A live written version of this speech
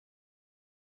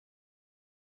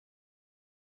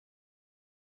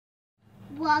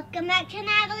Welcome back to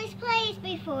Natalie's Place.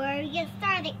 Before we get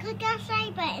started, click that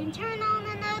subscribe button, turn on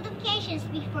the notifications.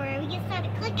 Before we get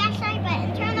started, click that subscribe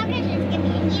button, turn on notifications, give me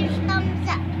a huge thumbs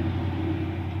up.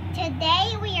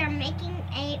 Today we are making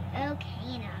a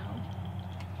volcano,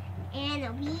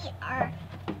 and we are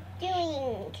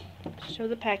doing show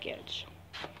the package.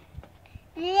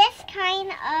 This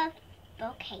kind of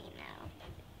volcano.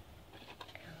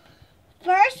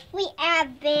 First we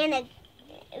add vinegar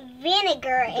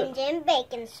and then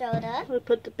baking soda. We'll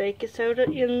put the baking soda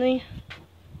in the...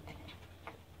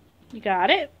 You got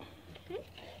it? It's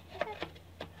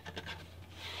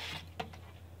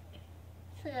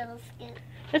a little scoop.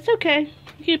 That's okay.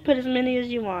 You can put as many as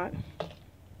you want.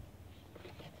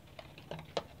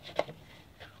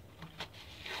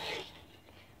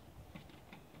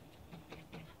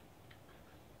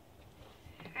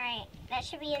 Alright, that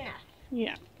should be enough.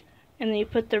 Yeah. And then you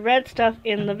put the red stuff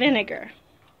in the vinegar.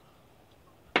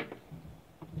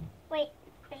 Wait,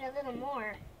 there's a little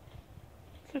more.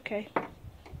 It's okay.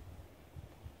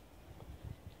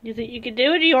 You think you could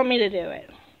do it, or do you want me to do it?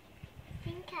 I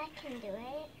think I can do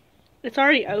it. It's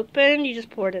already open. You just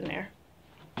pour it in there.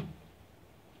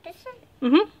 This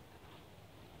one? Mm-hmm.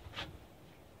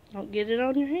 Don't get it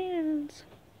on your hands.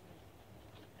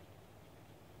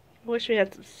 I wish we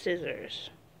had some scissors.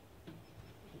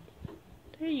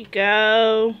 There you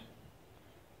go.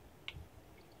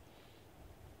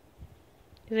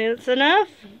 You think that's enough?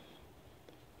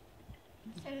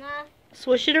 It's enough.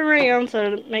 Swish it around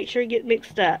so to make sure you get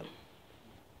mixed up.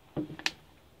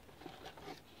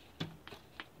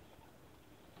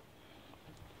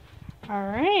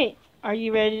 Alright. Are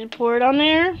you ready to pour it on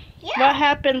there? Yeah. What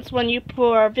happens when you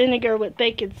pour vinegar with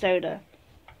baking soda?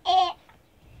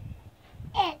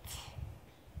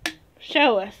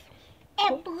 Show us.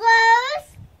 It blows,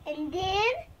 and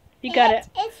then You got it.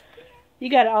 You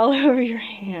got it all over your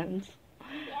hands.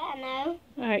 Yeah, I know.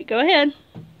 Alright, go ahead.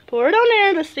 Pour it on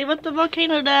there. Let's see what the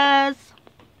volcano does.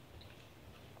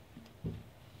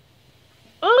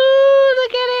 Ooh,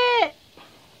 look at it.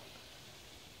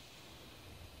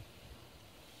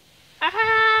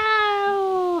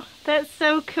 Ow! That's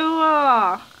so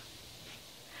cool.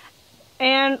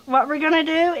 And what we're going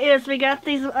to do is we got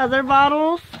these other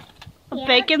bottles of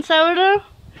baking soda,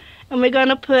 and we're going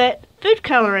to put food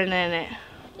coloring in it.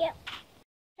 Yep.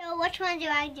 So which one do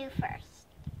I do first?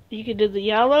 You could do the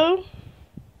yellow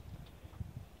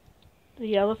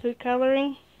food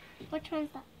coloring. Which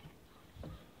one's that?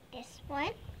 This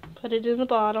one? Put it in the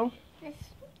bottle. This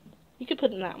one? You could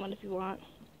put it in that one if you want.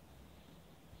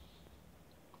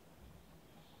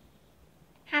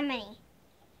 How many?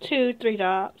 2, 3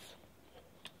 dots.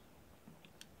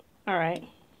 Alright.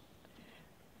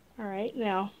 Alright,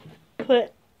 now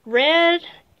put red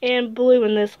and blue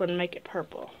in this one, make it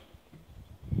purple.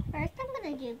 First I'm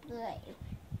going to do blue.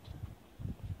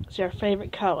 It's our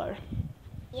favorite color.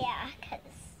 Yeah, because...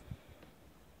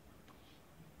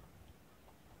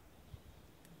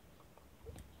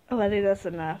 Oh, I think that's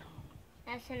enough.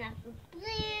 That's enough of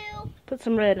blue. Put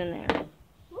some red in there.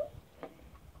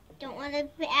 Don't want to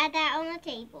add that on the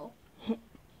table.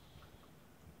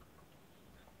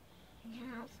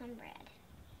 Now some red.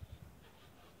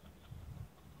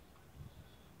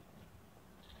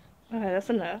 Alright, that's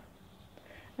enough.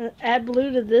 And add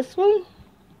blue to this one.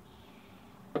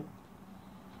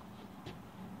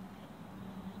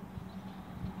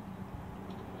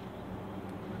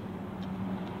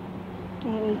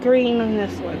 And green on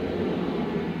this one.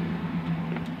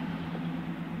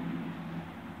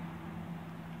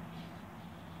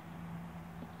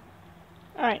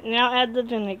 Alright, now add the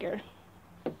vinegar.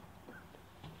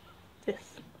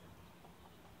 This.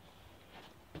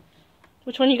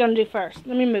 Which one are you going to do first?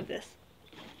 Let me move this.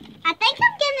 I think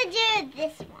I'm going to do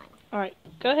this one. Alright,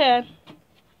 go ahead.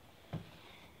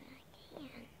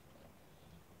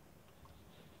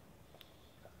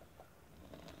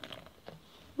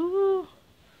 Ooh.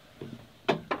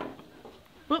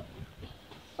 Whoop.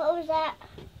 What was that?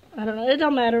 I don't know. It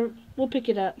don't matter. We'll pick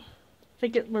it up. I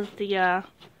think it was the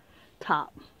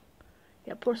top.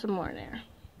 Yeah, pour some more in there.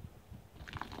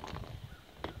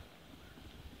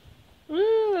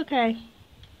 Ooh, okay.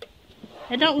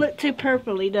 It don't look too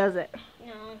purpley, does it?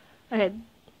 No. Okay,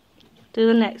 do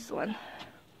the next one.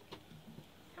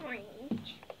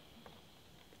 Orange.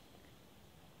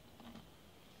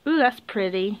 Ooh, that's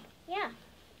pretty. Yeah.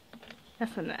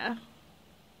 That's enough.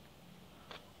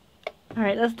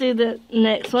 Alright, let's do the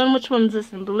next one. Which one's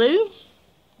this in blue?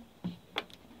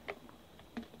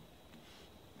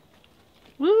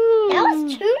 Woo! That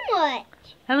was too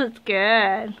much. That looks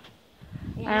good.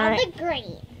 Now Alright. the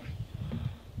green.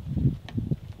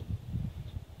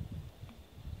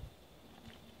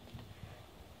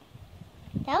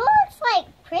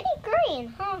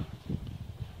 worrying, huh?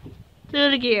 Do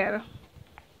it again.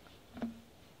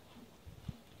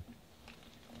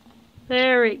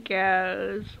 There it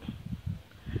goes.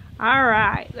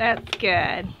 Alright, that's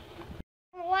good.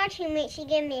 For watching, make sure you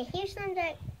give me a huge thumbs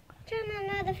up. Turn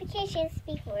on notifications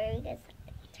before we get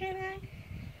started. Turn on.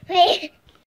 Wait.